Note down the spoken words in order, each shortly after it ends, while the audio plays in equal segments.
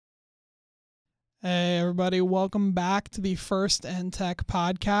Hey, everybody. Welcome back to the First and Tech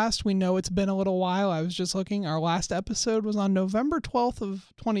podcast. We know it's been a little while. I was just looking. Our last episode was on November 12th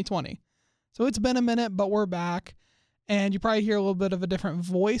of 2020. So it's been a minute, but we're back. And you probably hear a little bit of a different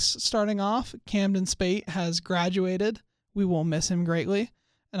voice starting off. Camden Spate has graduated. We will miss him greatly.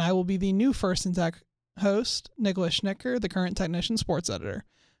 And I will be the new First and Tech host, Nicholas Schnicker, the current technician sports editor.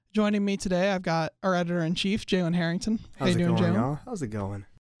 Joining me today, I've got our editor-in-chief, Jalen Harrington. How you doing, Jalen? Y'all? How's it going?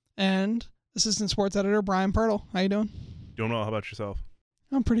 And assistant sports editor Brian Pirtle. How you doing? Doing well. How about yourself?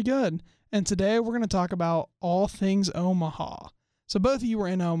 I'm pretty good. And today we're going to talk about all things Omaha. So both of you were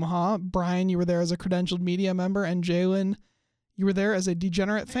in Omaha. Brian, you were there as a credentialed media member, and Jalen, you were there as a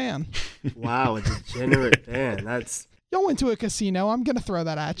degenerate fan. Wow, a degenerate fan. That's... Y'all went to a casino. I'm going to throw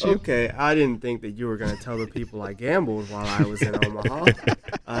that at you. Okay, I didn't think that you were going to tell the people I gambled while I was in Omaha.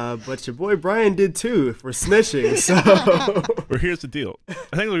 But your boy Brian did too for snitching, so... Well, here's the deal.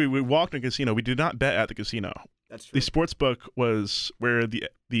 I think we walked in a casino. We did not bet at the casino. That's true. The sports book was where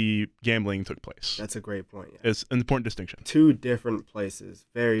the gambling took place. That's a great point. Yeah. It's an important distinction. Two different places.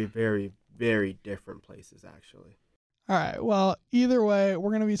 Very, very, very different places, actually. All right. Well, either way,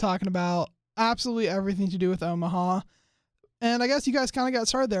 we're going to be talking about absolutely everything to do with Omaha. And I guess you guys kind of got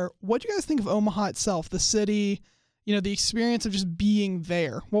started there. What do you guys think of Omaha itself, the city, the experience of just being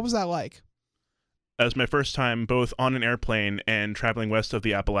there? What was that like? As my first time both on an airplane and traveling west of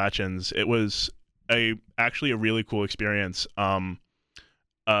the Appalachians, it was actually a really cool experience. What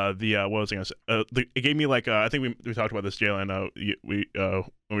was I going to say? It gave me I think we talked about this, Jalen. When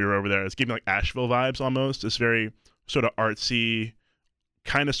we were over there, it gave me like Asheville vibes almost. It's very sort of artsy,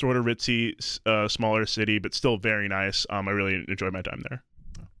 kind of sort of ritzy, smaller city, but still very nice. I really enjoyed my time there.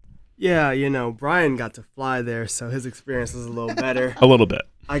 Yeah, Brian got to fly there, so his experience was a little better. A little bit.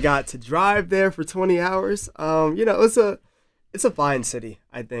 I got to drive there for 20 hours. It's a fine city,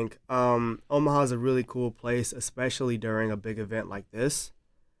 I think. Omaha is a really cool place, especially during a big event like this.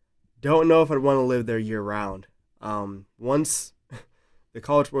 Don't know if I'd want to live there year round. Once the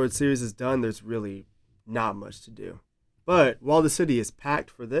College World Series is done, there's really not much to do. But while the city is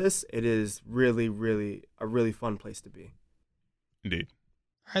packed for this, it is really, really a really fun place to be. Indeed.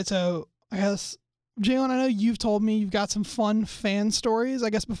 All right, so I guess, Jalen, I know you've told me you've got some fun fan stories. I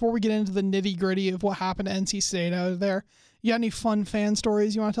guess before we get into the nitty-gritty of what happened to NC State out there, you got any fun fan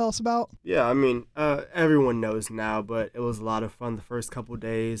stories you want to tell us about? Yeah, everyone knows now, but it was a lot of fun the first couple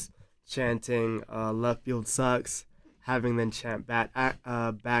days, chanting left field sucks, having them chant back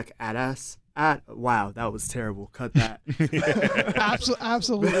at us. Wow, that was terrible. Cut that.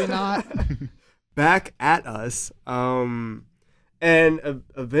 Absolutely not. Back at us. And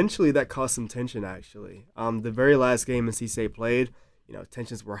eventually that caused some tension, actually. The very last game NC State played,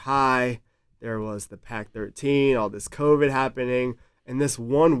 tensions were high. There was the Pac-13, all this COVID happening. And this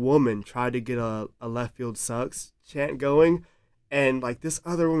one woman tried to get a left field sucks chant going. And, this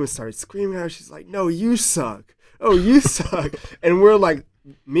other woman started screaming at her. She's like, no, you suck. Oh, you suck. And we're like,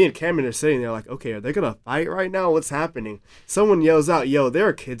 me and Cameron are sitting there like, okay, are they going to fight right now? What's happening? Someone yells out, yo, there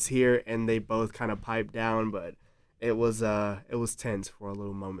are kids here. And they both kind of pipe down, but it was tense for a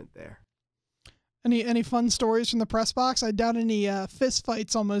little moment there. Any fun stories from the press box? I doubt any fist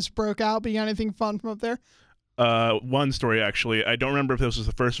fights almost broke out, but you got anything fun from up there? One story, actually. I don't remember if this was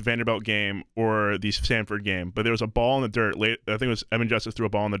the first Vanderbilt game or the Stanford game, but there was a ball in the dirt. I think it was Evan Justice threw a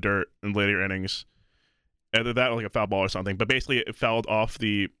ball in the dirt in later innings. Either that or like a foul ball or something. But basically it fouled off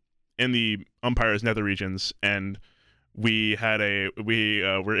in the umpire's nether regions, and we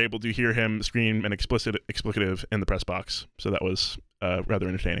were able to hear him scream an explicative in the press box. So that was rather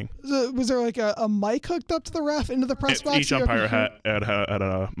entertaining. Was there like a mic hooked up to the ref into the press box? Each umpire had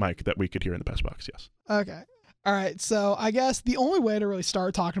a mic that we could hear in the press box, yes. Okay. All right. So I guess the only way to really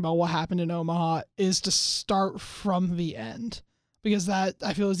start talking about what happened in Omaha is to start from the end, because that,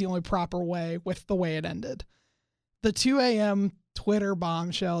 I feel, is the only proper way with the way it ended. The 2 a.m. Twitter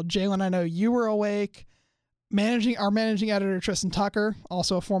bombshell. Jalen, I know you were awake. Our managing editor, Tristan Tucker,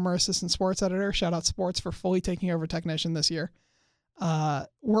 also a former assistant sports editor, shout out Sports for fully taking over technician this year.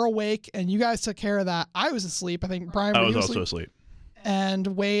 We're awake, and you guys took care of that. I was asleep. I think Brian was also asleep. And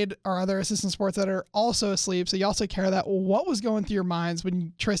Wade, our other assistant sports editor, also asleep. So y'all took care of that. What was going through your minds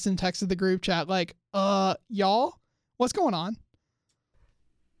when Tristan texted the group chat like, y'all, what's going on?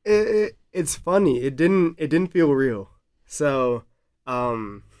 It's funny. It didn't feel real. So,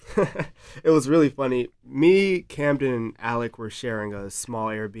 it was really funny. Me, Camden, and Alec were sharing a small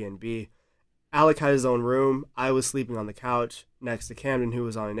Airbnb. Alec had his own room. I was sleeping on the couch next to Camden, who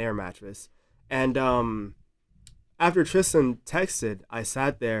was on an air mattress. And after Tristan texted, I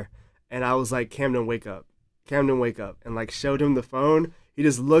sat there and I was like, Camden, wake up. Camden, wake up. And showed him the phone. He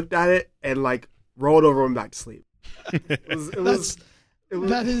just looked at it and rolled over, and went back to sleep.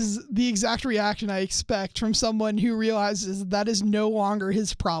 That is the exact reaction I expect from someone who realizes that is no longer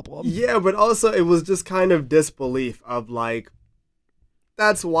his problem. Yeah, but also it was just kind of disbelief of like,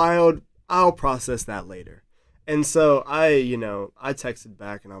 that's wild. I'll process that later. And so I texted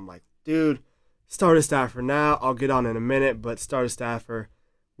back and I'm like, dude, start a staffer now. I'll get on in a minute, but start a staffer.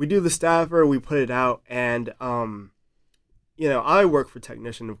 We do the staffer, we put it out, and I work for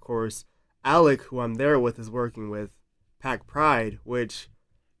Technician, of course. Alec, who I'm there with, is working with Pack Pride, which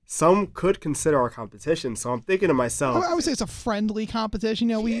some could consider our competition. So I'm thinking to myself, I would say it's a friendly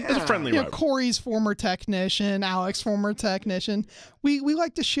competition. It's a friendly rivalry. Corey's former technician, Alex former technician. We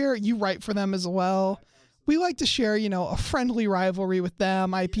like to share. You write for them as well. We like to share, a friendly rivalry with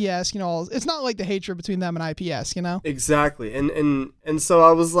them. IPS, it's not like the hatred between them and IPS, Exactly, and so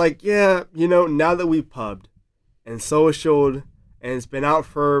I was like, yeah, now that we pubbed and socialed, and it's been out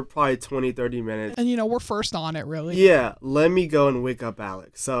for probably 20, 30 minutes. And, we're first on it, really. Yeah, let me go and wake up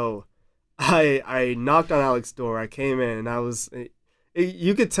Alex. So I knocked on Alex's door. I came in, and I was...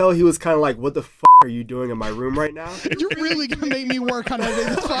 You could tell he was kind of like, what the f*** are you doing in my room right now? You're really going to make me work on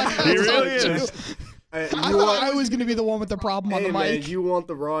editing this podcast. He really is. I thought I was going to be the one with the problem on the mic. Man, you want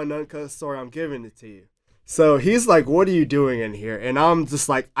the raw and uncut story, I'm giving it to you. So he's like, what are you doing in here? And I'm just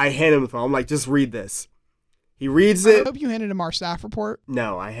like, I hand him the phone. I'm like, just read this. He reads it. I hope you handed him our staff report.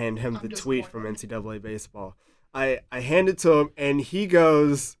 No, I hand him the tweet from NCAA Baseball. I hand it to him, and he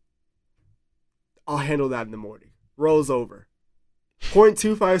goes, I'll handle that in the morning. Rolls over.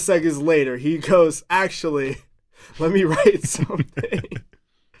 0.25 seconds later, he goes, actually, let me write something.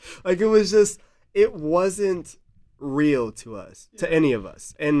 Like, it wasn't real to us, to any of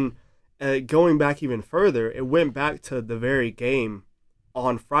us. And going back even further, it went back to the very game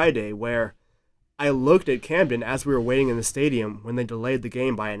on Friday where I looked at Camden as we were waiting in the stadium when they delayed the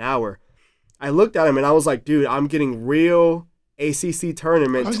game by an hour. I looked at him and I was like, dude, I'm getting real ACC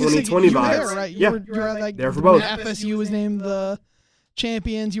tournament 2020 vibes. There, right? You were there for both. FSU was named the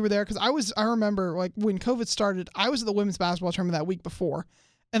champions. You were there because I remember like when COVID started, I was at the women's basketball tournament that week before.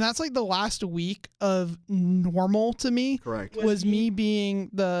 And that's like the last week of normal to me. Correct. Was me being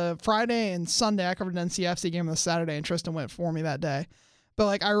the Friday and Sunday. I covered an NCFC game on the Saturday, and Tristan went for me that day. But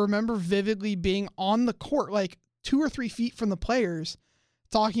like I remember vividly being on the court, like 2 or 3 feet from the players,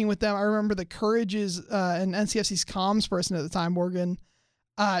 talking with them. I remember the Courage's and NCFC's comms person at the time, Morgan.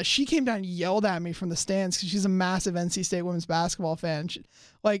 She came down and yelled at me from the stands because she's a massive NC State women's basketball fan.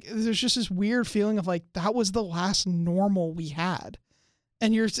 There's just this weird feeling of like that was the last normal we had.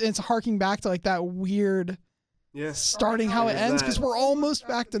 And it's harking back to like that weird starting how it ends because we're almost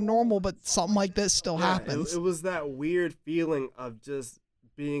back to normal, but something like this still happens. It was that weird feeling of just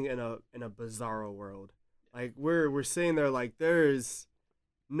being in a bizarro world. Like we're sitting there like there's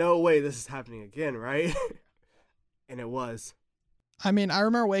no way this is happening again, right? And it was. I mean, I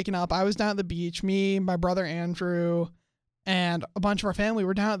remember waking up. I was down at the beach. Me, my brother Andrew, and a bunch of our family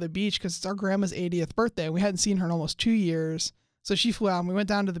were down at the beach because it's our grandma's 80th birthday. We hadn't seen her in almost 2 years. So she flew out and we went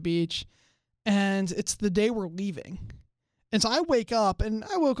down to the beach, and it's the day we're leaving. And so I wake up, and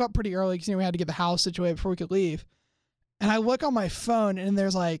I woke up pretty early because we had to get the house situated before we could leave. And I look on my phone, and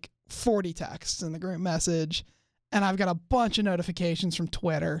there's like 40 texts in the group message, and I've got a bunch of notifications from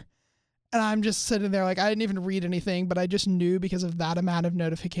Twitter. And I'm just sitting there like I didn't even read anything, but I just knew because of that amount of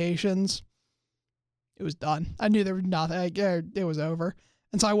notifications, it was done. I knew there was nothing. It was over.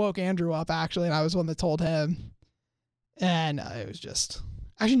 And so I woke Andrew up, actually, and I was the one that told him. And it was just...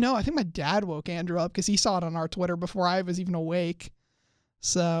 Actually, no, I think my dad woke Andrew up because he saw it on our Twitter before I was even awake.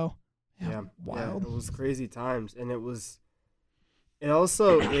 So, yeah, wild. Yeah, it was crazy times. And it was... And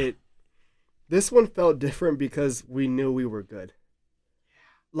also, this one felt different because we knew we were good.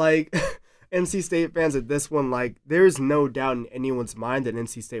 Like, NC State fans at this one, like, there's no doubt in anyone's mind that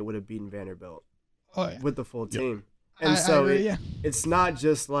NC State would have beaten Vanderbilt with the full team. And so it's not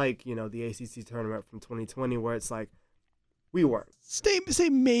just like, the ACC tournament from 2020 where it's like, we weren't. Say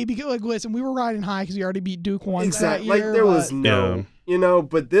maybe, like, listen, we were riding high because we already beat Duke once that year. Like, there was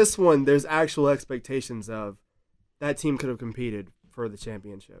but this one, there's actual expectations of that team could have competed for the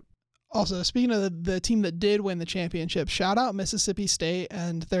championship. Also, speaking of the team that did win the championship, shout out Mississippi State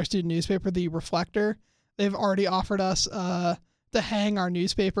and their student newspaper, The Reflector. They've already offered us to hang our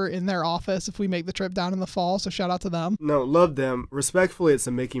newspaper in their office if we make the trip down in the fall, so shout out to them. No, love them. Respectfully, it's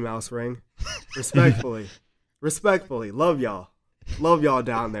a Mickey Mouse ring. Respectfully, love y'all. Love y'all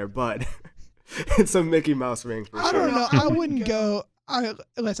down there, but it's a Mickey Mouse ring for sure. I don't know. I wouldn't go.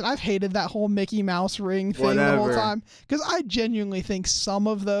 Listen, I've hated that whole Mickey Mouse ring thing the whole time because I genuinely think some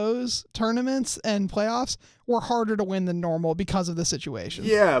of those tournaments and playoffs were harder to win than normal because of the situation.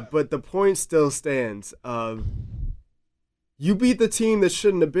 Yeah, but the point still stands. You beat the team that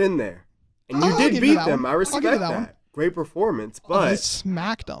shouldn't have been there, and you did beat them. I respect that. Great performance, but they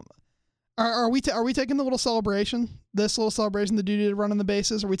smacked them. Are we taking the little celebration? This little celebration the dude did running the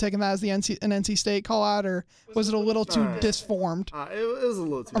bases? Are we taking that as an NC State call out, or was it a little too disformed? It was a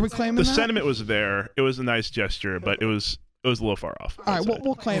little too. Are we claiming the that? sentiment was there? It was a nice gesture, but it was a little far off. All right,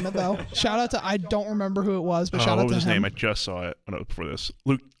 we'll claim it though. Shout out to, I don't remember who it was, but shout out to him. What was his name? I just saw it before this.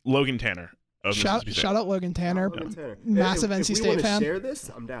 Logan Tanner. Shout out Logan Tanner. Logan Tanner. Massive NC State fan. If we share this,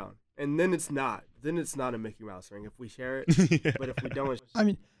 I'm down. And then it's not. Then it's not a Mickey Mouse ring if we share it. Yeah. But if we don't, I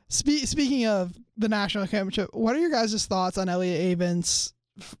mean, speaking of the national championship, what are your guys' thoughts on Elliott Avent's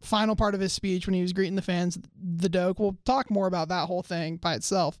final part of his speech when he was greeting the fans, the Doak? We'll talk more about that whole thing by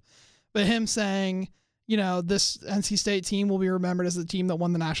itself. But him saying, this NC State team will be remembered as the team that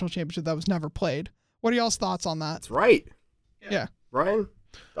won the national championship that was never played. What are y'all's thoughts on that? That's right. Yeah. Ryan,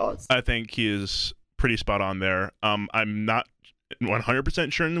 thoughts? I think he is pretty spot on there. I'm not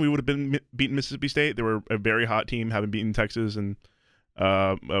 100% sure we would have been beaten Mississippi State. They were a very hot team, having beaten Texas, and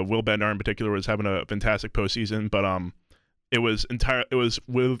Will Bednar in particular was having a fantastic postseason. But it was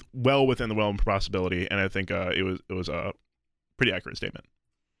well within the realm of possibility, and I think it was a pretty accurate statement.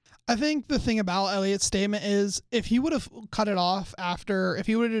 I think the thing about Elliott's statement is if he would have cut it off if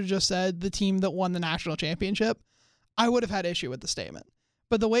he would have just said the team that won the national championship, I would have had issue with the statement.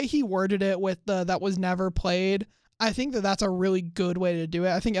 But the way he worded it with that was never played, I think that's a really good way to do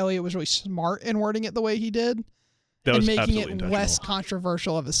it. I think Elliott was really smart in wording it the way he did and making it less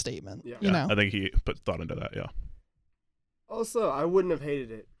controversial of a statement. Yeah. I think he put thought into that, yeah. Also, I wouldn't have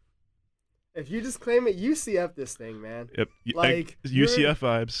hated it. If you just claim it, UCF this thing, man. Yep. Like UCF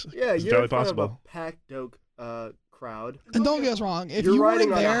vibes. Yeah, it's you're in front possible. of a packed Doak crowd. And don't get us wrong, if you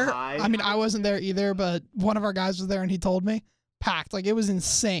weren't there, I mean, I wasn't there either, but one of our guys was there and he told me, packed. Like, it was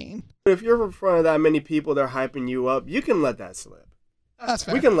insane. But if you're in front of that many people, they're hyping you up, you can let that slip. That's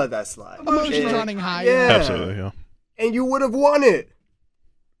fair. We can let that slide. Emotions running high. Yeah. Absolutely, yeah. And you would have won it.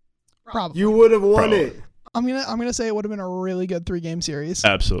 Probably. You would have won it. I'm gonna say it would have been a really good 3-game series.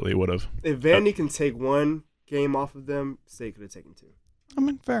 Absolutely would have. If Vandy can take one game off of them, State could have taken 2. I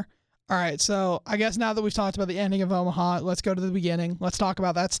mean, fair. All right, so I guess now that we've talked about the ending of Omaha, let's go to the beginning. Let's talk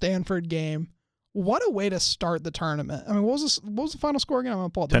about that Stanford game. What a way to start the tournament. I mean, what was the final score again? I'm gonna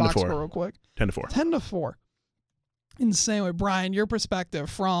pull up the box score real quick. 10-4. 10-4. Insane way. Brian, your perspective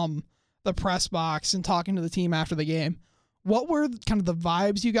from the press box and talking to the team after the game. What were kind of the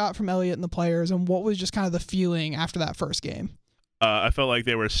vibes you got from Elliott and the players, and what was just kind of the feeling after that first game? I felt like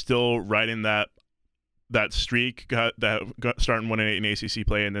they were still riding that streak that got starting 1-8 in ACC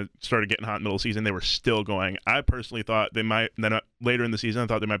play, and then started getting hot in the middle of the season. They were still going. I personally thought they might. Then later in the season, I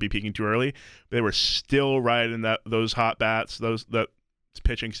thought they might be peaking too early. But they were still riding those hot bats, that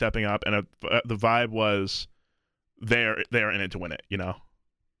pitching stepping up, and the vibe was they're in it to win it.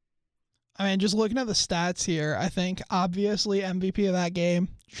 I mean, just looking at the stats here, I think obviously MVP of that game,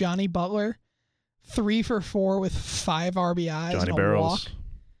 Johnny Butler, 3 for 4 with 5 RBIs Johnny and a Barrels. walk.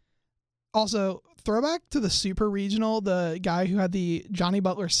 Also, throwback to the Super Regional, the guy who had the Johnny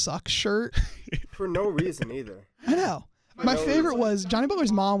Butler sucks shirt. For no reason either. I know. My favorite was Johnny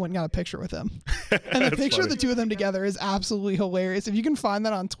Butler's mom went and got a picture with him. And the picture of the two of them together is absolutely hilarious. If you can find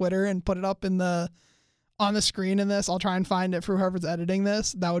that on Twitter and put it up on the screen in this, I'll try and find it for whoever's editing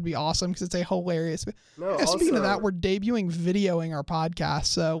this. That would be awesome because it's a hilarious. Speaking of that, we're debuting videoing our podcast,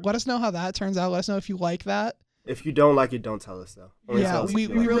 so let us know how that turns out. Let us know if you like that. If you don't like it, don't tell us though. We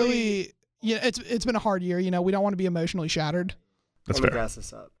really it's been a hard year. We don't want to be emotionally shattered. That's fair. fair. Grass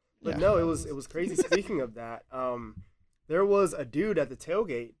this up. But no, it was crazy. Speaking of that, there was a dude at the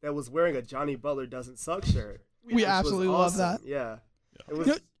tailgate that was wearing a Johnny Butler doesn't suck shirt. We absolutely love that. Yeah. It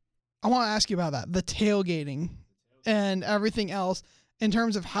was. I want to ask you about that, the tailgating and everything else in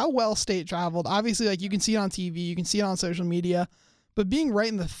terms of how well State traveled. Obviously, like you can see it on TV, you can see it on social media, but being right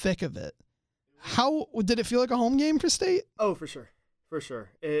in the thick of it, how did it feel like a home game for State? Oh, for sure.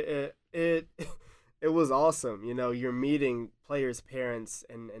 It was awesome. You're meeting players' parents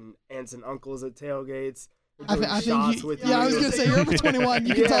and aunts and uncles at tailgates. I was gonna say you're over 21.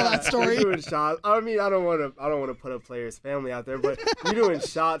 You can tell that story. You're doing shots. I mean, I don't want to put a player's family out there, but you're doing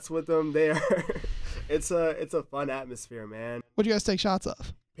shots with them there. It's a fun atmosphere, man. What do you guys take shots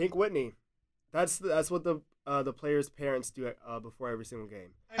of? Pink Whitney. That's what the players' parents do before every single game.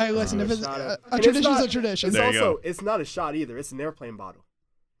 Hey, listen, if it's a tradition's a tradition. It's not a shot either. It's an airplane bottle.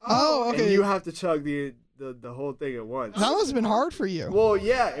 Oh, okay. And you have to chug the whole thing at once. That must have been hard for you. Well,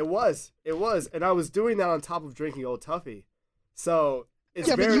 yeah, it was. And I was doing that on top of drinking Old Tuffy. So it's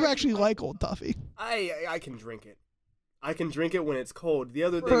Yeah, but you actually like Old Tuffy. I can drink it. I can drink it when it's cold. The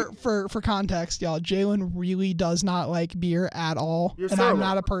other thing For context, y'all, Jalen really does not like beer at all. You're And terrible. I'm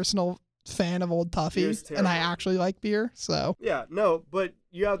not a personal fan of Old Beer's Tuffy. And I terrible. actually like beer, so. Yeah, no, but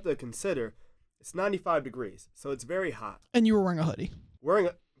you have to consider it's 95 degrees, so it's very hot. And you were wearing a hoodie.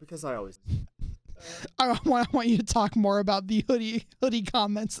 Because I always I want you to talk more about the hoodie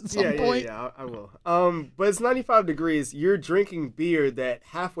comments at some point. Yeah, I will. But it's 95 degrees. You're drinking beer that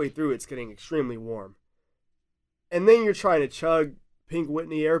halfway through it's getting extremely warm. And then you're trying to chug Pink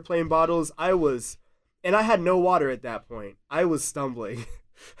Whitney airplane bottles. And I had no water at that point. I was stumbling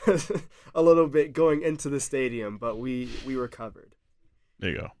a little bit going into the stadium, but we recovered. There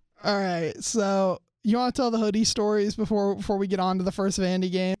you go. All right, so you want to tell the hoodie stories before we get on to the first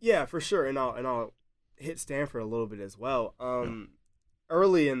Vandy game? Yeah, for sure. And I'll hit Stanford a little bit as well.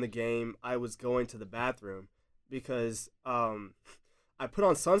 Early in the game, I was going to the bathroom because I put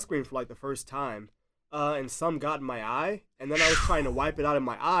on sunscreen for like the first time. And some got in my eye, and then I was trying to wipe it out of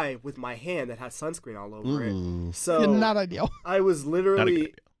my eye with my hand that had sunscreen all over it. So Not ideal. I was Not a good literally,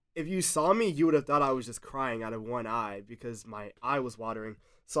 idea. if you saw me, you would have thought I was just crying out of one eye because my eye was watering.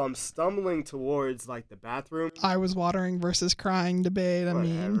 So I'm stumbling towards like the bathroom. I was watering versus crying debate. I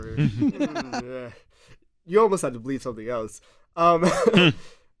mean, Whatever. Yeah. You almost had to believe something else.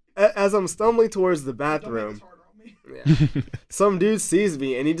 As I'm stumbling towards the bathroom, yeah, some dude sees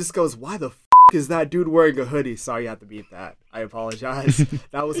me and he just goes, "Why the is that dude wearing a hoodie?" Sorry, you have to beat that. I apologize.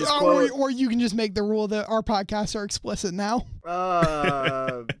 That was his quote. or you can just make the rule that our podcasts are explicit now.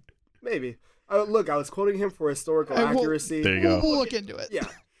 Maybe. Look, I was quoting him for historical accuracy. There you go. We'll look into it. Yeah.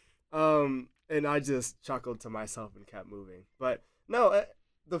 And I just chuckled to myself and kept moving. But no,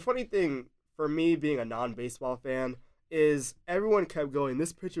 the funny thing for me being a non-baseball fan is everyone kept going,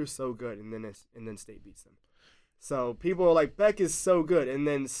 "This pitcher's so good," and then State beats them. So people are like, "Beck is so good," and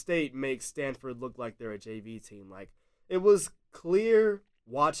then State makes Stanford look like they're a JV team. Like, it was clear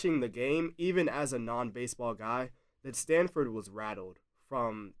watching the game, even as a non-baseball guy, that Stanford was rattled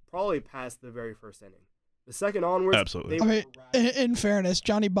from probably past the very first inning. The second onwards, Absolutely. I mean, in fairness,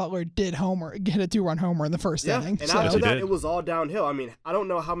 Johnny Butler did get a 2-run homer in the first inning. And so after Yes, that, he did. it was all downhill. I mean, I don't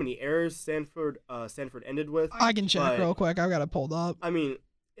know how many errors Stanford ended with. I can check but, real quick. I've got it pulled up. I mean,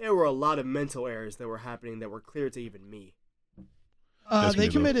 there were a lot of mental errors that were happening that were clear to even me. That's They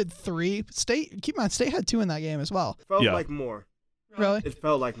good. committed 3. Keep in mind, State had 2 in that game as well. It felt Yeah. like more. Really? It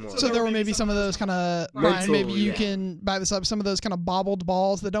felt like more. So there were maybe some of those kind of, Ryan, Mental, maybe you yeah. can back this up, some of those kind of bobbled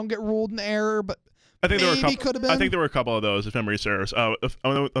balls that don't get ruled in error, but I think there were a maybe couple. could have been. I think there were a couple of those, if memory serves.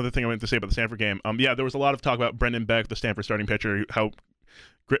 Another thing I wanted to say about the Stanford game. Yeah, there was a lot of talk about Brendan Beck, the Stanford starting pitcher. How,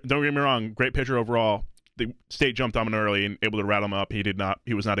 don't get me wrong, great pitcher overall. The State jumped on him early and able to rattle him up.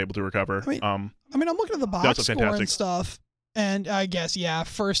 He was not able to recover. I mean, I'm looking at the box That's score and fantastic. stuff, and I guess, yeah,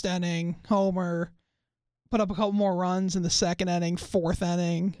 first inning, homer, put up a couple more runs in the second inning, fourth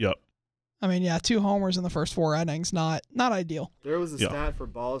inning. Yep. I mean, yeah, 2 homers in the first 4 innings, not ideal. There was a Yeah. stat for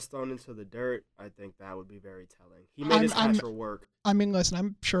balls thrown into the dirt. I think that would be very telling. He made his catcher work. I mean, listen,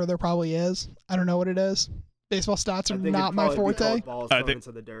 I'm sure there probably is. I don't know what it is. Baseball stats I are think not it'd my probably be forte. called balls I thrown think-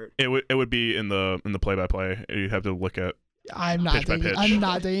 into the dirt. It would be in the play-by-play. You'd have to look at. I'm not Pitch by digging. pitch. I'm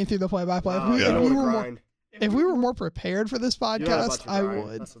not digging through the play-by-play. Wow, Yeah. If we were more prepared for this You know podcast, about your I grind.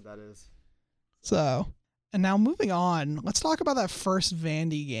 would. That's what that is. So, and now moving on, let's talk about that first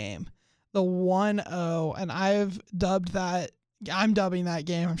Vandy game, the 1-0, and I'm dubbing that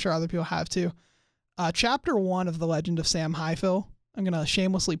game. I'm sure other people have too. Chapter 1 of The Legend of Sam Highfill. I'm going to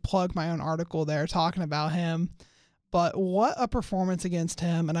shamelessly plug my own article there talking about him. But what a performance against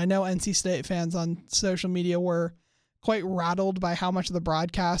him. And I know NC State fans on social media were quite rattled by how much of the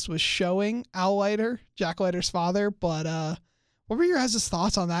broadcast was showing Al Leiter, Jack Leiter's father. But what were your guys'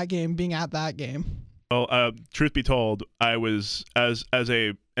 thoughts on that game, being at that game? Well, truth be told, I was as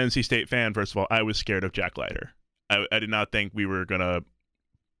a NC State fan. First of all, I was scared of Jack Leiter. I did not think we were gonna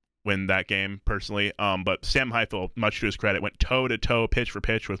win that game personally. But Sam Highfill, much to his credit, went toe to toe, pitch for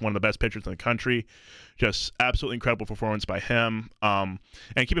pitch with one of the best pitchers in the country. Just absolutely incredible performance by him. And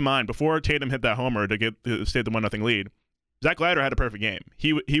keep in mind, before Tatum hit that homer to get the State the 1-0 lead, Zach Leiter had a perfect game.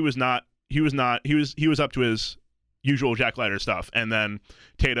 He was up to his usual Jack Leiter stuff, and then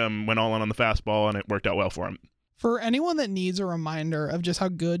Tatum went all in on the fastball, and it worked out well for him. For anyone that needs a reminder of just how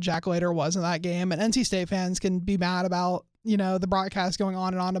good Jack Leiter was in that game, and NC State fans can be mad about, the broadcast going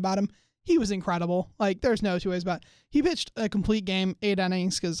on and on about him, he was incredible. Like, there's no two ways about it. He pitched a complete game, 8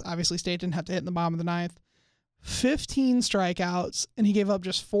 innings, because obviously State didn't have to hit in the bottom of the ninth. 15 strikeouts, and he gave up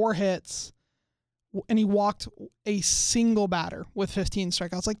just 4 hits, and he walked a single batter with 15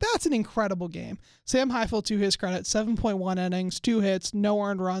 strikeouts. Like, that's an incredible game. Sam Highfill, to his credit, 7.1 innings, 2 hits, no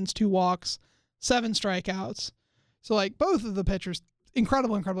earned runs, 2 walks, 7 strikeouts. So, like, both of the pitchers,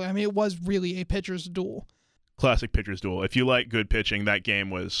 incredible. I mean, it was really a pitcher's duel. Classic pitcher's duel. If you like good pitching, that game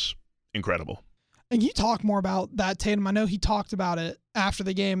was incredible. And you talk more about that, Tatum. I know he talked about it after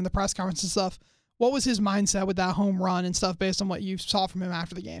the game in the press conference and stuff. What was his mindset with that home run and stuff based on what you saw from him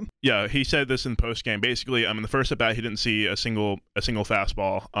after the game? Yeah, he said this in post game. Basically, in the first at bat, he didn't see a single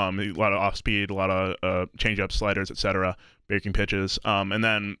fastball. A lot of off speed, a lot of change-ups, sliders, etc., breaking pitches. And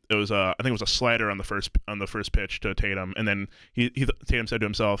then it was I think it was a slider on the first pitch to Tatum. And then Tatum said to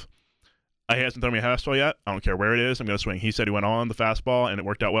himself, he hasn't thrown me a fastball yet. I don't care where it is. I'm going to swing. He said he went on the fastball, and it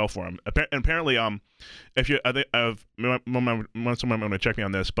worked out well for him. And apparently, if you, I think someone going to check me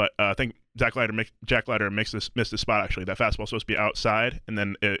on this, but I think Jack Leiter missed the spot. Actually, that fastball was supposed to be outside, and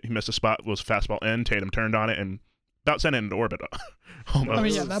then he missed a spot. Was fastball in. Tatum turned on it and about sent it into orbit. I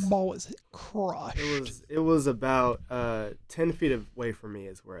mean, yeah, that ball was crushed. It was about 10 feet away from me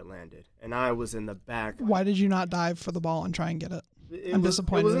is where it landed, and I was in the back. Why did you not dive for the ball and try and get it? I'm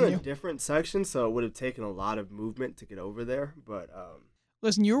disappointed in you. It was in a different section, so it would have taken a lot of movement to get over there. But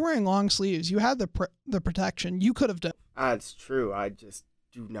listen, you were wearing long sleeves. You had the protection. You could have done. That's true. I just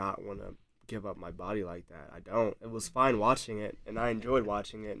do not want to give up my body like that. I don't. It was fine watching it, and I enjoyed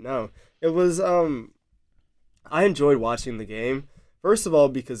watching it. No, it was. I enjoyed watching the game. First of all,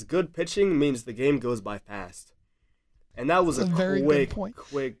 because good pitching means the game goes by fast, and that was a very good point.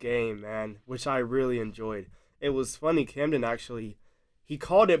 quick game, man, which I really enjoyed. It was funny. Camden actually. He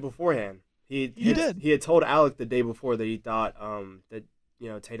called it beforehand. He did. He had told Alec the day before that he thought that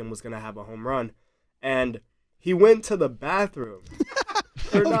Tatum was gonna have a home run, and he went to the bathroom.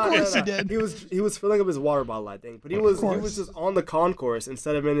 Of course he did. He was filling up his water bottle, I think, but he was just on the concourse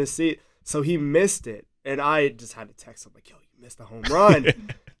instead of in his seat, so he missed it, and I just had to text him like, "Yo, you missed a home run.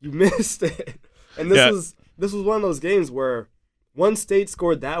 You missed it." And this was one of those games where once State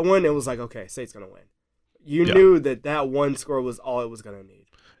scored that one, it was like, okay, State's gonna win. You knew that one score was all it was going to need.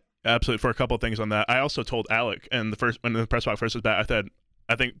 Absolutely. For a couple of things on that, I also told Alec when the press box first was bat,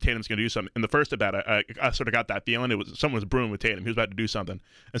 I think Tatum's going to do something. In the first at bat, I sort of got that feeling. Someone was brewing with Tatum. He was about to do something,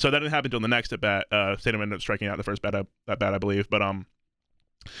 and so that didn't happen until the next at bat. Tatum ended up striking out the first bat, I believe. But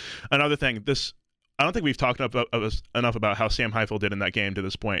another thing, I don't think we've talked enough about how Sam Highfill did in that game to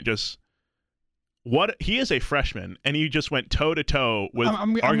this point. He is a freshman, and he just went toe-to-toe with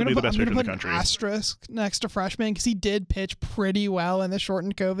arguably the best pitcher in the country. I'm going to put an asterisk next to freshman because he did pitch pretty well in the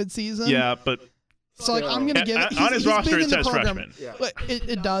shortened COVID season. Yeah, but... So, I'm going to give it... On his roster, it says freshman. Yeah.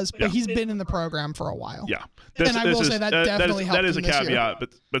 It does, but he's been in the program for a while. Yeah. And I will say that definitely helped him this year. That is a caveat,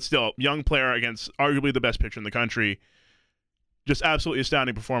 but still, young player against arguably the best pitcher in the country. Just absolutely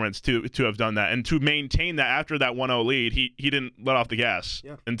astounding performance to have done that. And to maintain that after that 1-0 lead, he didn't let off the gas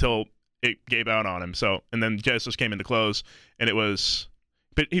until... it gave out on him. So, and then Justice came in to close, and it was,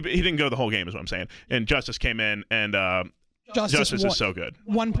 but he didn't go the whole game, is what I'm saying. And Justice came in, and Justice is so good.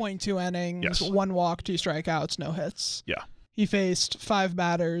 1.2 innings, 1 walk, 2 strikeouts, no hits. Yeah. He faced 5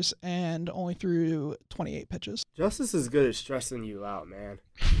 batters and only threw 28 pitches. Justice is good at stressing you out, man.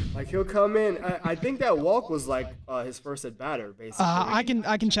 Like, he'll come in. I think that walk was like his first at batter, basically. I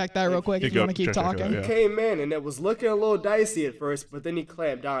can check that real quick if you want to keep talking. He came in and it was looking a little dicey at first, but then he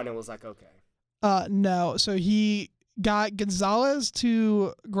clamped down and was like, okay. No. So he got Gonzalez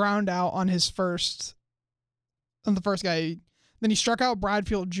to ground out on the first guy. Then he struck out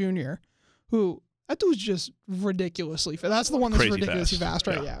Bradfield Jr., who that dude's just ridiculously fast. That's the one that's ridiculously fast,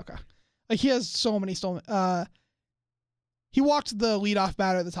 right? Yeah, okay. Like, he has so many stolen. He walked the leadoff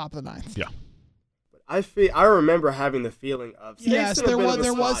batter at the top of the 9th. Yeah. I remember having the feeling of there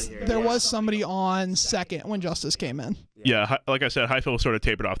was somebody on second when Justice came in. Yeah, like I said, Highfill sort of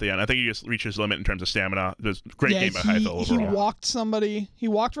tapered off the end. I think he just reached his limit in terms of stamina. It was a great game by Highfill overall. He walked somebody. He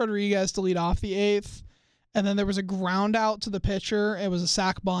walked Rodriguez to lead off the 8th, and then there was a ground out to the pitcher. It was a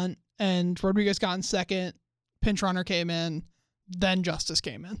sac bunt, and Rodriguez got in second. Pinch runner came in. Then Justice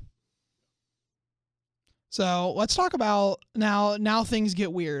came in. So let's talk about now things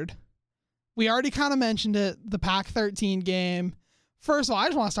get weird. We already kind of mentioned it, the Pac-13 game. First of all, I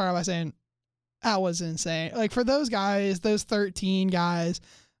just want to start out by saying that was insane. Like, for those guys, those 13 guys,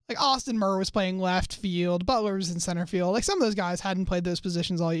 like Austin Murr was playing left field, Butler was in center field. Like, some of those guys hadn't played those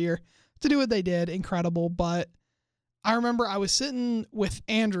positions all year. To do what they did, incredible. But I remember I was sitting with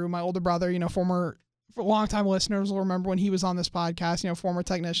Andrew, my older brother, former longtime listeners will remember when he was on this podcast, former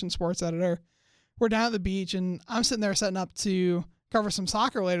technician, sports editor. We're down at the beach, and I'm sitting there setting up to cover some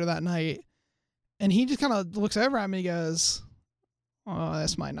soccer later that night. And he just kind of looks over at me and he goes, "Oh,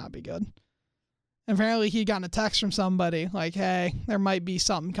 this might not be good." And apparently he'd gotten a text from somebody like, "Hey, there might be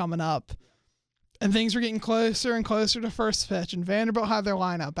something coming up." And things were getting closer and closer to first pitch, and Vanderbilt had their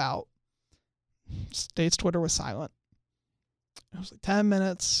lineup out. State's Twitter was silent. It was like 10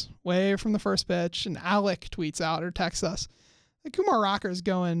 minutes away from the first pitch, and Alec tweets out or texts us, Kumar Rocker's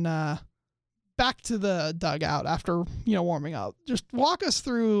going back to the dugout after, warming up. Just walk us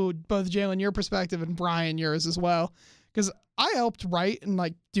through both, Jalen, your perspective, and Brian, yours as well. Because I helped write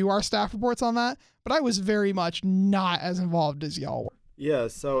and do our staff reports on that, but I was very much not as involved as y'all were. Yeah,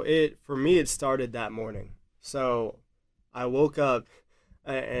 so for me, it started that morning. So I woke up,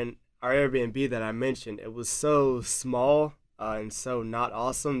 and our Airbnb that I mentioned, it was so small and so not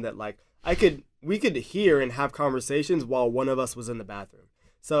awesome that we could hear and have conversations while one of us was in the bathroom.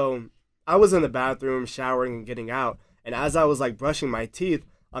 So I was in the bathroom showering and getting out, and as I was brushing my teeth,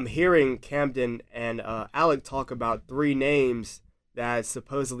 I'm hearing Camden and Alec talk about 3 names that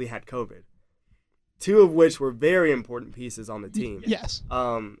supposedly had COVID. 2 of which were very important pieces on the team. Yes.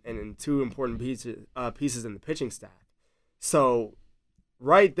 And 2 important pieces in the pitching staff. So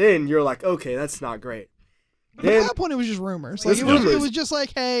right then you're like, okay, that's not great. But at that point, it was just rumors. It was just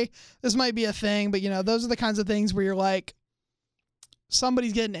hey, this might be a thing. But, those are the kinds of things where you're like,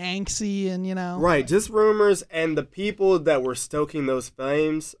 somebody's getting angsty and, Right, just rumors. And the people that were stoking those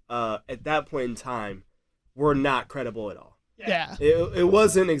flames at that point in time were not credible at all. Yeah. It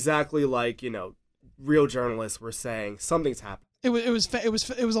wasn't exactly real journalists were saying something's happened. It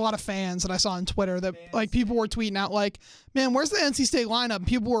was a lot of fans that I saw on Twitter that people were tweeting out man, where's the NC State lineup? And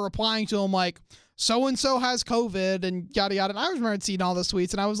people were replying to them so and so has COVID and yada yada. And I remember seeing all those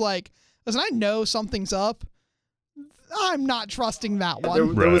tweets and I was like, listen, I know something's up. I'm not trusting that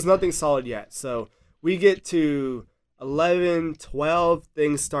one. There was nothing solid yet. So we get to 11, 12,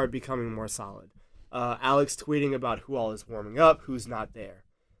 things start becoming more solid. Alex tweeting about who all is warming up, who's not there.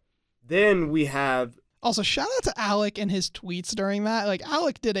 Then we have... Also, shout out to Alec and his tweets during that.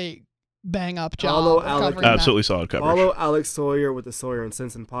 Alec did a bang-up job. Follow Alec. Absolutely solid coverage. Follow Alex Sawyer with the Sawyer and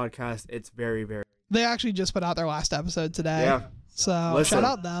Simpson podcast. It's very, very... They actually just put out their last episode today. Yeah. So, shout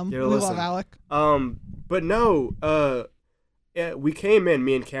out them. We love Alec. But no, we came in,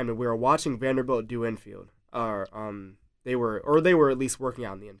 me and Camden, we were watching Vanderbilt do infield. They were at least working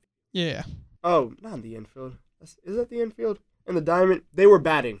out in the infield. Yeah. Oh, not in the infield. Is that the infield? In the diamond? They were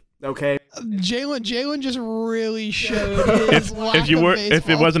batting. Okay. Jalen just really showed his lack of baseball. If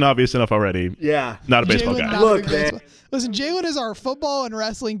it wasn't obvious enough already, yeah, not a baseball guy. Look, man. Listen, Jalen is our football and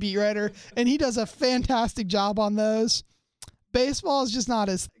wrestling beat writer, and he does a fantastic job on those. Baseball is just not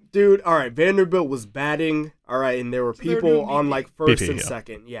his. Dude, all right. Vanderbilt was batting, all right, and there were people on first and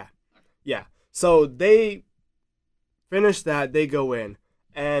second. Yeah. So they finish that, they go in,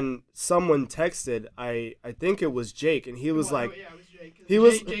 and someone texted. I think it was Jake, and he was like. Yeah, it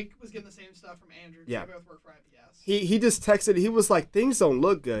was Jake. Jake was getting the same stuff from Andrew. Yeah. They both work for IPS. He just texted. He was like, things don't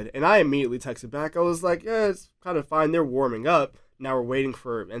look good. And I immediately texted back. I was like, yeah, it's kind of fine. They're warming up. Now we're waiting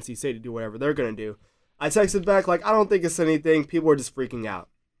for NC State to do whatever they're going to do. I texted back I don't think it's anything. People are just freaking out.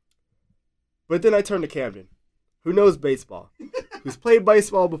 But then I turned to Camden, who knows baseball, who's played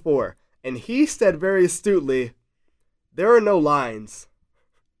baseball before. And he said very astutely, there are no lines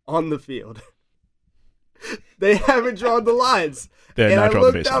on the field. They haven't drawn the lines. And I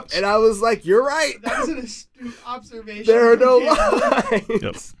looked up and I was like, you're right. That was an astute observation. There are no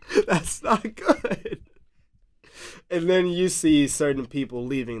lines. Yep. That's not good. And then you see certain people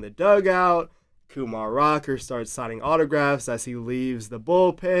leaving the dugout. Kumar Rocker starts signing autographs as he leaves the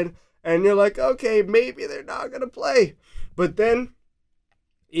bullpen. And you're like, okay, maybe they're not going to play. But then,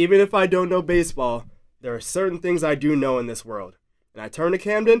 even if I don't know baseball, there are certain things I do know in this world. And I turned to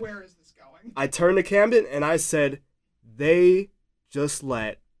Camden. Where is this going? I turned to Camden and I said, they just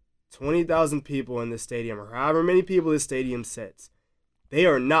let 20,000 people in the stadium, or however many people this stadium sits. They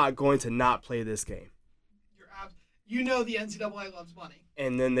are not going to not play this game. You know the NCAA loves money.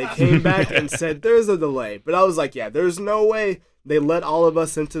 And then they came back and said, there's a delay. But I was like, yeah, there's no way they let all of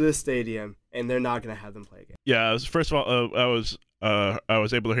us into this stadium and they're not going to have them play again. Yeah, first of all, I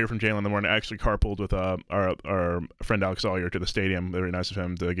was able to hear from Jalen in the morning. I actually carpooled with our friend Alex Sawyer to the stadium. Very nice of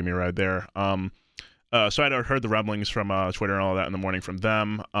him to give me a ride there. So I had heard the rumblings from Twitter and all that in the morning from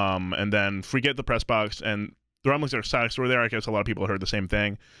them. And then forget the press box, and the rumblings are static were there. I guess a lot of people heard the same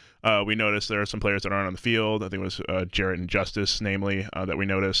thing. We noticed there are some players that aren't on the field. I think it was Jarrett and Justice, namely, that we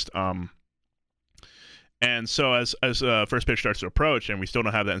noticed. And so as first pitch starts to approach, and we still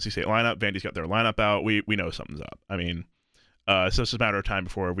don't have the NC State lineup, Vandy's got their lineup out, we know something's up. I mean, it's just a matter of time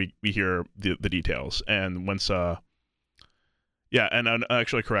before we hear the details. And once Yeah, and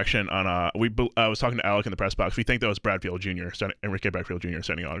actually, correction on I was talking to Alec in the press box. We think that was Bradfield Jr. Enrique Bradfield Jr.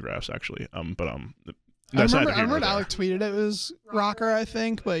 sending autographs actually. I remember Alec tweeted it was Rocker, I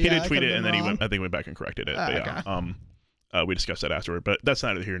think, but he yeah, did tweet it, and then wrong. I think went back and corrected it. But okay. yeah, we discussed that afterward, but that's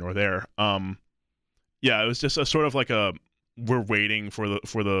neither here nor there. Yeah, it was just a sort of like we're waiting for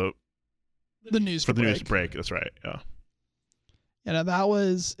the news news to break. That's right. Yeah. You know,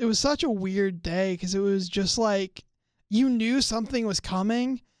 it was such a weird day because it was just like you knew something was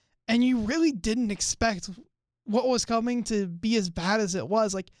coming, and you really didn't expect what was coming to be as bad as it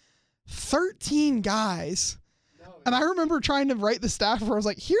was. Like 13 guys. And I remember trying to write the staff where I was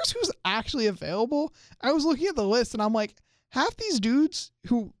like, here's who's actually available. I was looking at the list and I'm like, half these dudes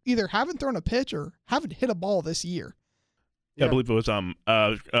who either haven't thrown a pitch or haven't hit a ball this year. Yeah, I believe it was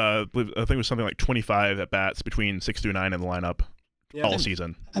I think it was something like 25 at bats between 6 through 9 in the lineup all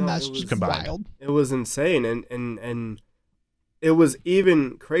season. And that's just combined. Wild. It was insane, and it was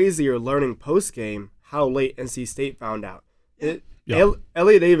even crazier learning post game how late NC State found out.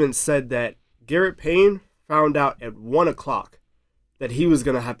 Elliot even said that Garrett Payne found out at 1:00 that he was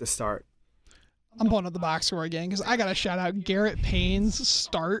gonna have to start. I'm pulling up the box score again because I gotta shout out Garrett Payne's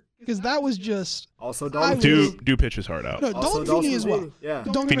start because that was just also Dalton. Do pitch his heart out. No, Dalton Feeney as well. Yeah,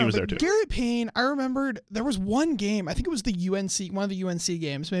 Feeney was there too. Garrett Payne, I remembered there was one game. I think it was one of the UNC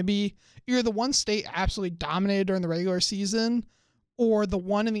games. Maybe either the one State absolutely dominated during the regular season, or the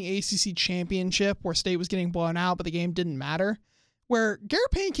one in the ACC championship where State was getting blown out, but the game didn't matter. Where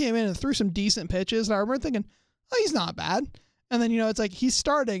Garrett Payne came in and threw some decent pitches, and I remember thinking, oh, he's not bad. And then, it's like he's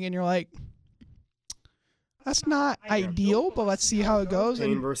starting, and you're like, that's not ideal, but let's see how it goes.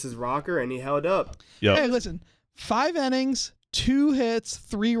 Payne versus Rocker, and he held up. Yep. Hey, listen, 5 innings, 2 hits,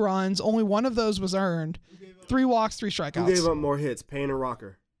 3 runs. Only one of those was earned. 3 walks, 3 strikeouts. Who gave up more hits, Payne or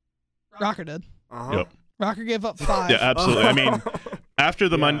Rocker? Rocker did. Yep. Rocker gave up 5. Yeah, absolutely. I mean, after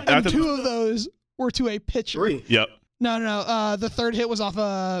the Monday, and 2 of those were to a pitcher. 3. Yep. No. The third hit was off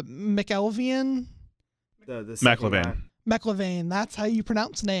McElvian. McLevain. That's how you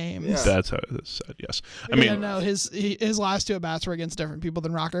pronounce names. Yeah. That's how it's said. Yes. I mean, his last 2 at bats were against different people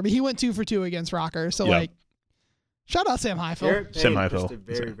than Rocker, but he went 2 for 2 against Rocker. So shout out Sam Highfield. Sam Highfield. A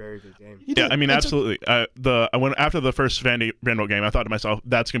very, very good game. Yeah, I mean, absolutely. I went after the first Vanderbilt game. I thought to myself,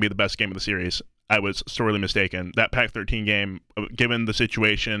 that's going to be the best game of the series. I was sorely mistaken. That Pac-13 game, given the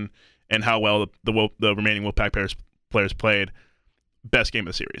situation and how well the remaining Wolfpack players played, best game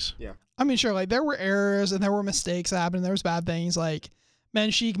of the series. Yeah. I mean, sure, there were errors and there were mistakes that happened. There was bad things.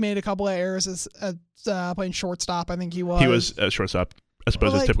 Menchik made a couple of errors as playing shortstop. I think he was. He was a shortstop, I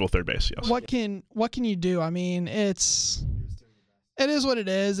suppose, as typical third base. Yes. What can you do? I mean, it is what it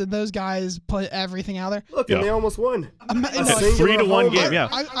is, and those guys put everything out there. Look, and they almost won. A 3-1 game. Yeah.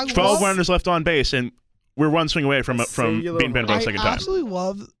 12 runners left on base, and we're one swing away from beating Vanderbilt second time. I absolutely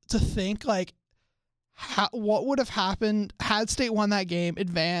love to think what would have happened had State won that game,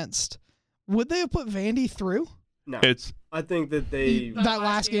 advanced. Would they have put Vandy through? No. I think that that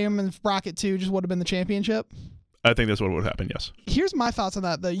last game in bracket 2 just would have been the championship. I think that's what would happen. Yes. Here's my thoughts on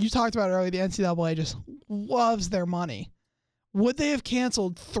that, though. You talked about it earlier. The NCAA just loves their money. Would they have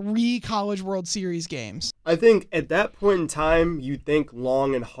canceled 3 College World Series games? I think at that point in time, you think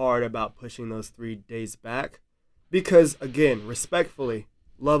long and hard about pushing those 3 days back. Because, again, respectfully,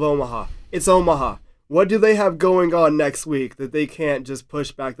 love Omaha. It's Omaha. What do they have going on next week that they can't just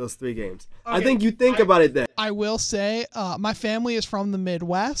push back those 3 games? Okay. I think you think about it then. I will say my family is from the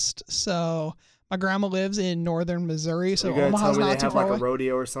Midwest, so my grandma lives in northern Missouri, so Omaha's not too far away. A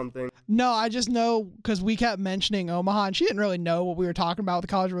rodeo or something? No, I just know because we kept mentioning Omaha, and she didn't really know what we were talking about with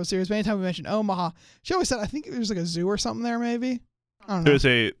the College World Series. But anytime we mentioned Omaha, she always said, I think it was a zoo or something there, maybe. I don't know. There's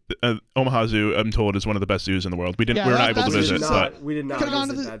a Omaha Zoo, I'm told, is one of the best zoos in the world. We were not able to visit. We did not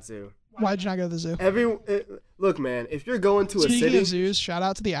visit that zoo. Why did you not go to the zoo? Look, man, if you're going to a city... Speaking of zoos, shout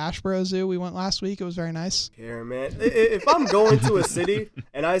out to the Ashboro Zoo. We went last week. It was very nice. Care, man. If I'm going to a city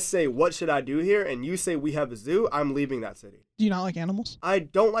and I say, what should I do here? And you say we have a zoo, I'm leaving that city. Do you not like animals? I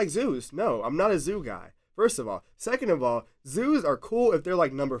don't like zoos. No, I'm not a zoo guy. First of all. Second of all, zoos are cool if they're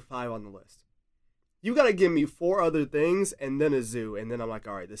number 5 on the list. You got to give me 4 other things and then a zoo. And then I'm like,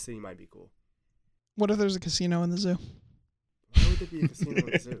 all right, this city might be cool. What if there's a casino in the zoo? Why would there be a casino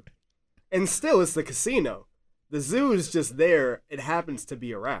in the zoo? And still, it's the casino. The zoo is just there. It happens to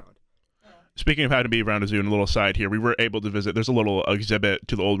be around. Speaking of having to be around a zoo, and a little side here, we were able to visit. There's a little exhibit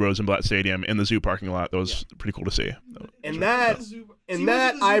to the old Rosenblatt Stadium in the zoo parking lot. That was pretty cool to see. And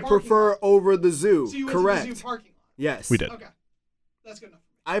that I prefer over the zoo. So you went correct. To the zoo parking lot. Yes. We did. Okay. That's good enough.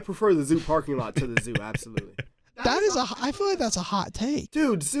 I prefer the zoo parking lot to the zoo, absolutely. I feel like that's a hot take.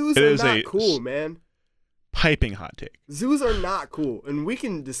 Dude, zoos are not cool, man. piping hot take. Zoos are not cool, and we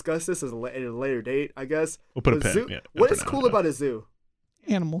can discuss this at a later date, I guess. We'll put a But pin. Yeah, what for is now, cool yeah. about a zoo?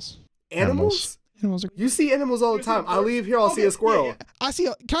 Animals. Animals? Animals are. You see animals all the time. I leave here, I'll see a squirrel.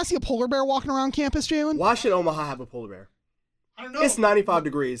 Can I see a polar bear walking around campus, Jalen? Why should Omaha have a polar bear? I don't know. It's 95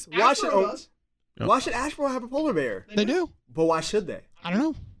 degrees. Why should Yep. Asheboro have a polar bear? They do. But why should they? I don't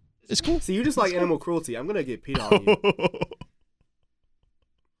know. It's cool. See, you just like animal cruelty. I'm gonna get Pete on you.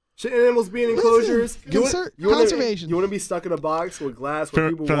 Should animals be in enclosures? Conservation. You want to be stuck in a box with glass where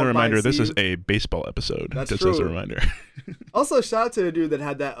people Friendly walk by reminder, and this see is you? a baseball episode. That's just as a true. reminder. Also, shout out to the dude that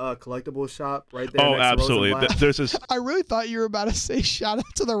had that collectible shop right there. Oh, next to absolutely. Rosenblatt. There's this. I really thought you were about to say shout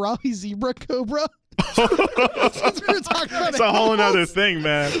out to the Raleigh Zebra Cobra. Since we were talking about It's a whole animals. another thing,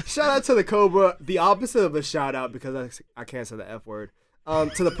 man. Shout out to the Cobra. The opposite of a shout out, because I can't say the F word.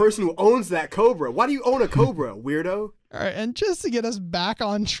 To the person who owns that Cobra. Why do you own a Cobra, weirdo? All right, and just to get us back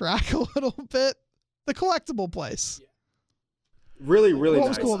on track a little bit, the collectible place. Really, really What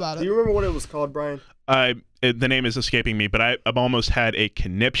nice. was cool about it? Do you remember what it was called, Brian? The name is escaping me, but I've almost had a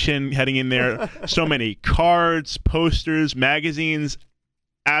conniption heading in there. So many cards, posters, magazines,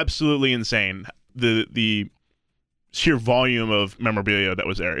 absolutely insane. The sheer volume of memorabilia that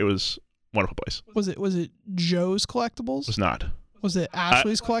was there. It was a wonderful place. Was it Joe's Collectibles? It was not. Was it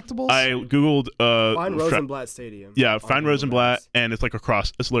Ashley's Collectibles? I googled. Find Rosenblatt Stadium. Yeah, on find Google Rosenblatt, Maps. and it's like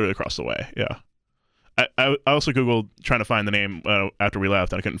across. It's literally across the way. Yeah. I also googled trying to find the name after we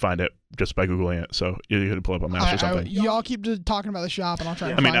left, and I couldn't find it just by googling it. So you could pull up on maps or something. y'all keep just talking about the shop, and I'll try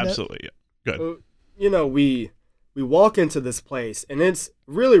Yeah. and I mean, find absolutely. Yeah. Good. So, you know, we walk into this place, and it's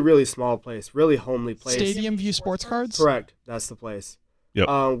really, really small place, really homely it. place. Stadium View Sports Cards. Correct. That's the place.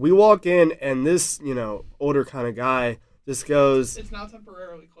 Yep. We walk in, and this, older kind of guy just goes, It's now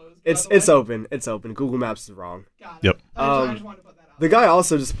temporarily closed. it's open. It's open. Google Maps is wrong. Got Yep. I just wanted to put that out. The guy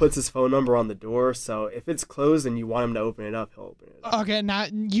also just puts his phone number on the door, so if it's closed and you want him to open it up, he'll open it up. Okay, now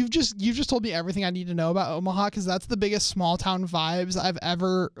you've just told me everything I need to know about Omaha, because that's the biggest small town vibes I've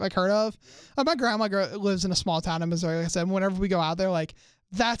ever heard of. My grandma lives in a small town in Missouri. Like I said, whenever we go out there,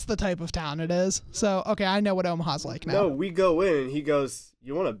 that's the type of town it is. So okay, I know what Omaha's like now. No, we go in, and he goes,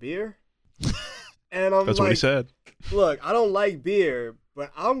 "You want a beer?" And I'm That's like, what he said. "Look, I don't like beer,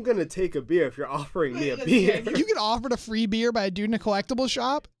 but I'm gonna take a beer if you're offering me a beer." You get offered a free beer by a dude in a collectible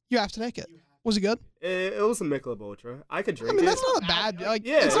shop, you have to take it. Was it good? It was a Michelob Ultra. I could drink I mean, it. that's not a bad.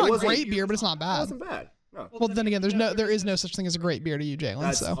 Yeah, it's it not a wasn't- great beer, but it's not It bad. wasn't bad. No, Well, then again, there is no such thing as a great beer to you, Jalen.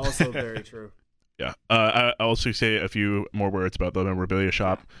 that's So also very true. Yeah. I also say a few more words about the memorabilia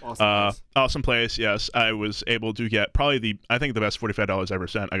shop. Awesome place. Awesome place. Yes, I was able to get probably I think the best $45 I ever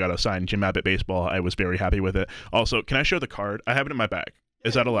spent. I got a signed Jim Abbott baseball. I was very happy with it. Also, can I show the card? I have it in my bag.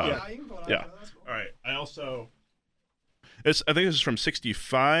 Is that allowed? Yeah. All right. I also. I think this is from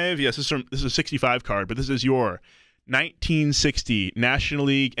 '65. Yes, this is a '65 card, but this is your 1960 National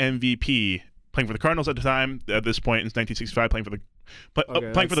League MVP, playing for the Cardinals at the time. At this point in 1965, playing for the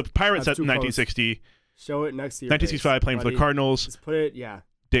Pirates at that's too 1960. Show it next to your 1965, face, playing for the buddy. Cardinals. Just put it,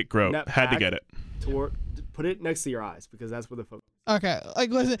 Dick Groat Net had to back. get it. put it next to your eyes because that's where the focus. Okay,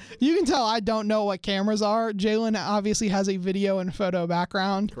 listen, you can tell I don't know what cameras are. Jalen obviously has a video and photo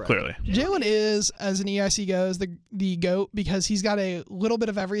background. Correct. Clearly. Jalen is, as an EIC goes, the GOAT because he's got a little bit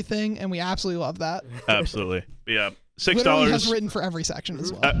of everything, and we absolutely love that. Absolutely. But yeah, Literally has $6. written for every section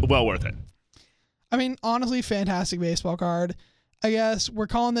as well. Well worth it. I mean, honestly, fantastic baseball card. I guess we're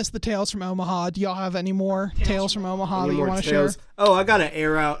calling this the Tales from Omaha. Do y'all have any more Tales from Omaha Any that you more want to share? tales? Oh, I gotta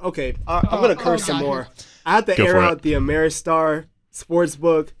air out. Okay, I'm gonna curse some God. more. I have to Go air for it. out the Ameristar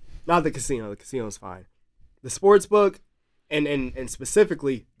Sportsbook, not the casino. The casino's fine. The Sportsbook, and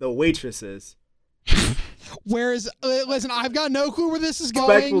specifically the waitresses. Whereas, listen, I've got no clue where this is going.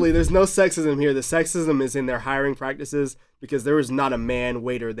 Respectfully, there's no sexism here. The sexism is in their hiring practices because there is not a man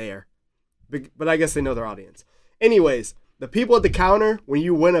waiter there. But I guess they know their audience. Anyways, the people at the counter, when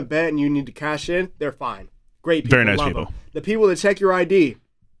you win a bet and you need to cash in, they're fine. Great people. Very nice love people. them. The people that check your ID,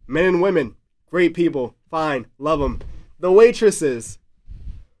 men and women, great people. Fine. Love them. The waitresses.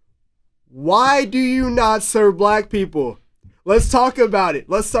 Why do you not serve black people? Let's talk about it.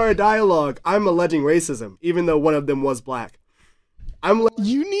 Let's start a dialogue. I'm alleging racism, even though one of them was black.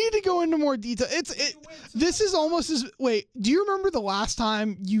 You need to go into more detail. This is almost as wait. Do you remember the last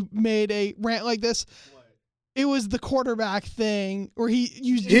time you made a rant like this? It was the quarterback thing where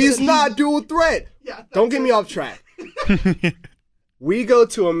He's not dual threat. Yeah, Don't get me off track. We go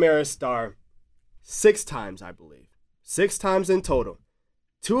to Ameristar 6 times, I believe. 6 times in total.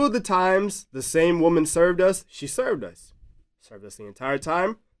 2 of the times the same woman served us, she served us. Served us the entire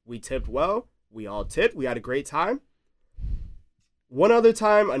time. We tipped well. We all tipped. We had a great time. One other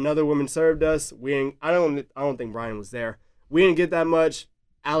time, another woman served us. I don't think Brian was there. We didn't get that much.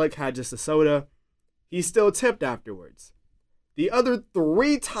 Alec had just a soda. He still tipped afterwards. The other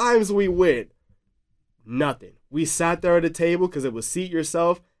 3 times we went, nothing. We sat there at a table because it was seat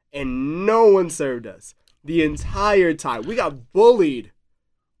yourself, and no one served us the entire time. We got bullied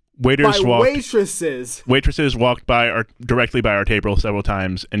by waitresses. Waitresses walked directly by our table several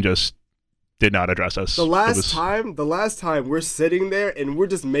times and just did not address us. The last time we're sitting there and we're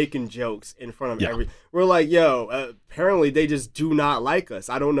just making jokes in front of we're like, yo, apparently they just do not like us.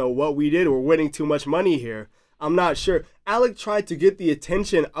 I don't know what we did. We're winning too much money here. I'm not sure. Alec tried to get the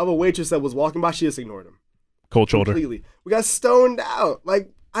attention of a waitress that was walking by. She just ignored him. Cold shoulder. Completely. We got stoned out.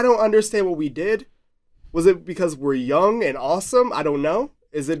 Like, I don't understand what we did. Was it because we're young and awesome? I don't know.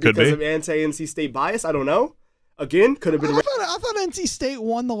 Is it because of anti-NC State bias? I don't know. Again, could have been. I thought NC State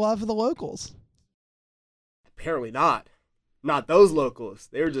won the love of the locals. Apparently not. Not those locals.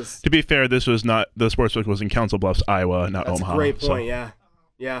 They were just. To be fair, this was not the sportsbook was in Council Bluffs, Iowa, not Omaha. That's a great point. So.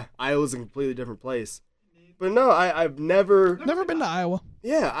 Yeah. Iowa's a completely different place. But no, I've never been to Iowa.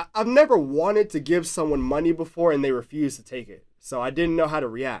 Yeah, I've never wanted to give someone money before and they refused to take it. So I didn't know how to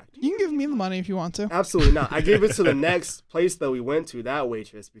react. You can give me the money if you want to. Absolutely not. I gave it to the next place that we went to, that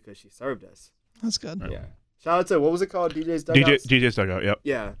waitress, because she served us. That's good. Yeah. Shout out to, what was it called? DJ's Dugout? DJ's Dugout, yep.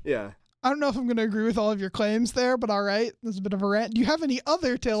 Yeah. I don't know if I'm going to agree with all of your claims there, but all right. This is a bit of a rant. Do you have any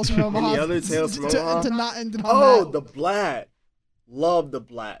other tales from Omaha? Any other tales from Omaha? To not end on that. The Blatt. Love the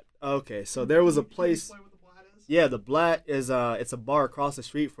Blatt. Okay, so there was a place. Yeah, the Blatt is it's a bar across the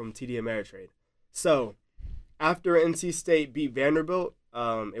street from TD Ameritrade. So after NC State beat Vanderbilt,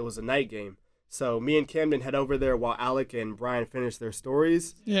 it was a night game. So me and Camden head over there while Alec and Brian finish their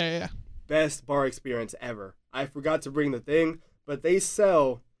stories. Yeah. Best bar experience ever. I forgot to bring the thing, but they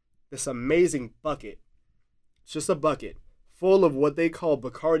sell this amazing bucket. It's just a bucket full of what they call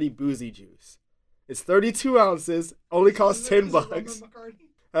Bacardi boozy juice. It's 32 ounces, only costs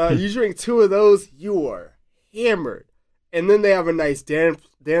 $10. You drink 2 of those, you are hammered. And then they have a nice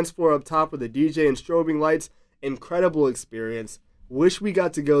dance floor up top with a DJ and strobing lights. Incredible experience. Wish we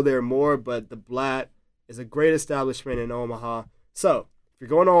got to go there more, but the Blatt is a great establishment in Omaha. So, if you're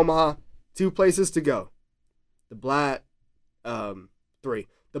going to Omaha, 2 places to go. The Blatt, 3.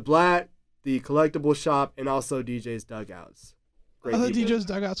 The Blatt, the collectible shop, and also DJ's Dugouts. I thought DJ's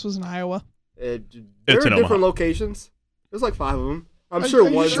Dugouts was in Iowa. They're in different locations. There's like 5 of them. I'm sure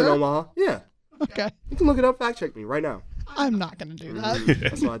one's in Omaha. Yeah. Okay. You can look it up, fact check me right now. I'm not going to do that.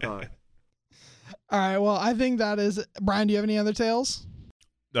 That's what I thought. All right, well, I think that is... Brian, do you have any other tales?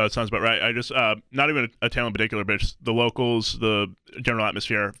 No, it sounds about right. I just, not even a tale in particular, but just the locals, the general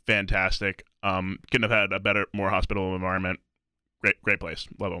atmosphere, fantastic. Couldn't have had a better, more hospitable environment. Great place.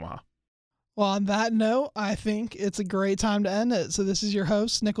 Love Omaha. Well, on that note, I think it's a great time to end it. So this is your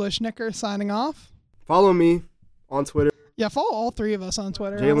host, Nicholas Schnicker, signing off. Follow me on Twitter. Yeah, follow all 3 of us on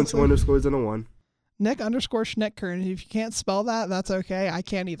Twitter. Jalen 2_1. Nick_Schnicker. And if you can't spell that, that's okay. I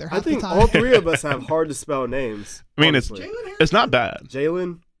can't either. I think all 3 of us have hard to spell names. I mean, it's not bad.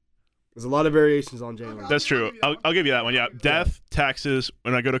 Jalen. There's a lot of variations on Jalen. That's true. I'll give you that one. Yeah. Death, taxes.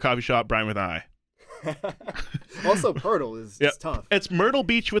 When I go to a coffee shop, Brian with an I. Also, Pirtle is tough. It's Myrtle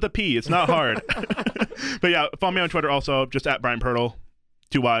Beach with a P. It's not hard. But yeah, follow me on Twitter also, just at Brian Pirtle.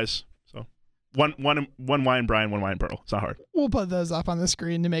 2 Y's. So one Y in Brian, 1 Y in Pirtle. It's not hard. We'll put those up on the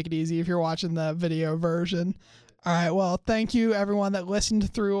screen to make it easy if you're watching the video version. All right. Well, thank you everyone that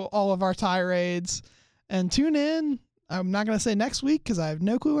listened through all of our tirades, and tune in. I'm not going to say next week because I have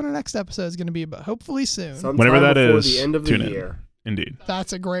no clue when our next episode is going to be, but hopefully soon. Whenever that is, the end of the year. Indeed.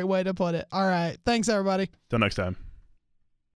 That's a great way to put it. All right. Thanks, everybody. Till next time.